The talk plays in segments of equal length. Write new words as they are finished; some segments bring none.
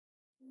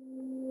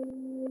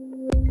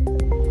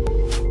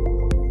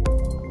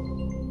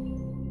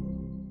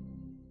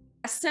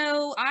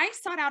So I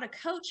sought out a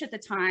coach at the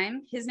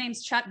time. His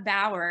name's Chuck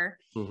Bauer,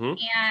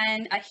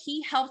 and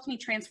he helped me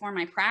transform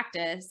my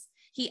practice.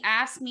 He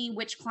asked me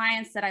which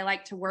clients that I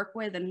like to work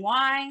with and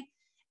why.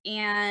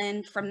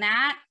 And from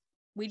that,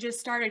 we just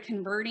started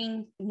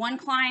converting one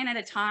client at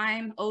a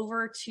time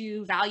over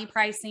to value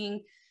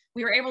pricing.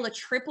 We were able to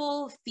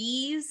triple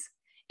fees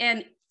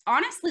and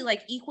honestly,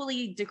 like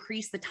equally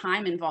decrease the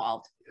time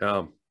involved.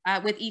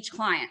 With each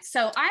client.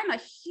 So I'm a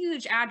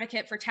huge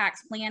advocate for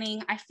tax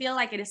planning. I feel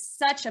like it is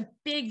such a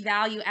big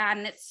value add,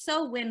 and it's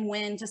so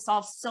win-win to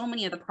solve so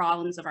many of the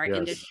problems of our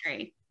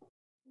industry.